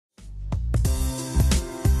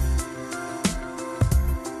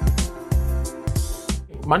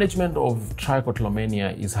Management of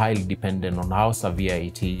trichotillomania is highly dependent on how severe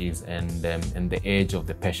it is and the age of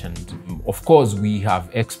the patient. Of course, we have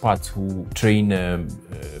experts who train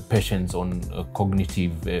patients on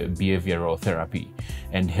cognitive behavioral therapy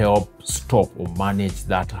and help stop or manage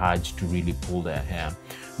that urge to really pull their hair.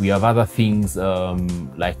 We have other things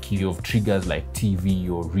like if you have triggers like TV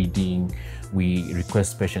or reading, we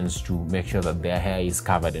request patients to make sure that their hair is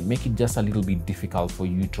covered and make it just a little bit difficult for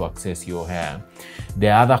you to access your hair.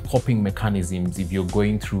 There are other coping mechanisms. If you're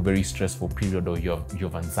going through a very stressful period or you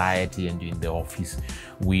have anxiety and you're in the office,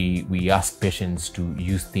 we ask patients to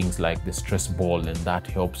use things like the stress ball, and that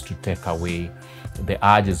helps to take away the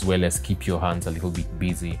urge as well as keep your hands a little bit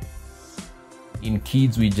busy. In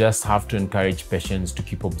kids, we just have to encourage patients to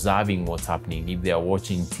keep observing what's happening. If they are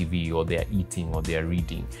watching TV or they are eating or they are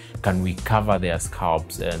reading, can we cover their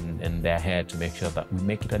scalps and their hair to make sure that we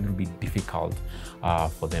make it a little bit difficult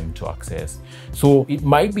for them to access. So it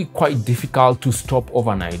might be quite difficult to stop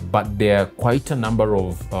overnight, but there are quite a number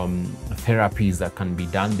of therapies that can be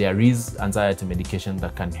done. There is anxiety medication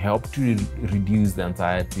that can help to reduce the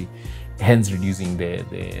anxiety, hence reducing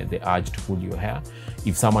the urge to pull your hair.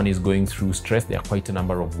 If someone is going through stress, there are quite a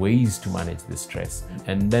number of ways to manage the stress.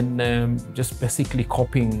 And then just basically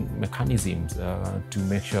coping mechanisms to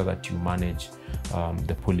make sure that you manage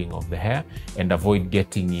the pulling of the hair and avoid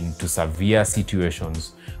getting into severe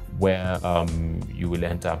situations where you will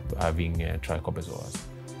end up having trichobezoars.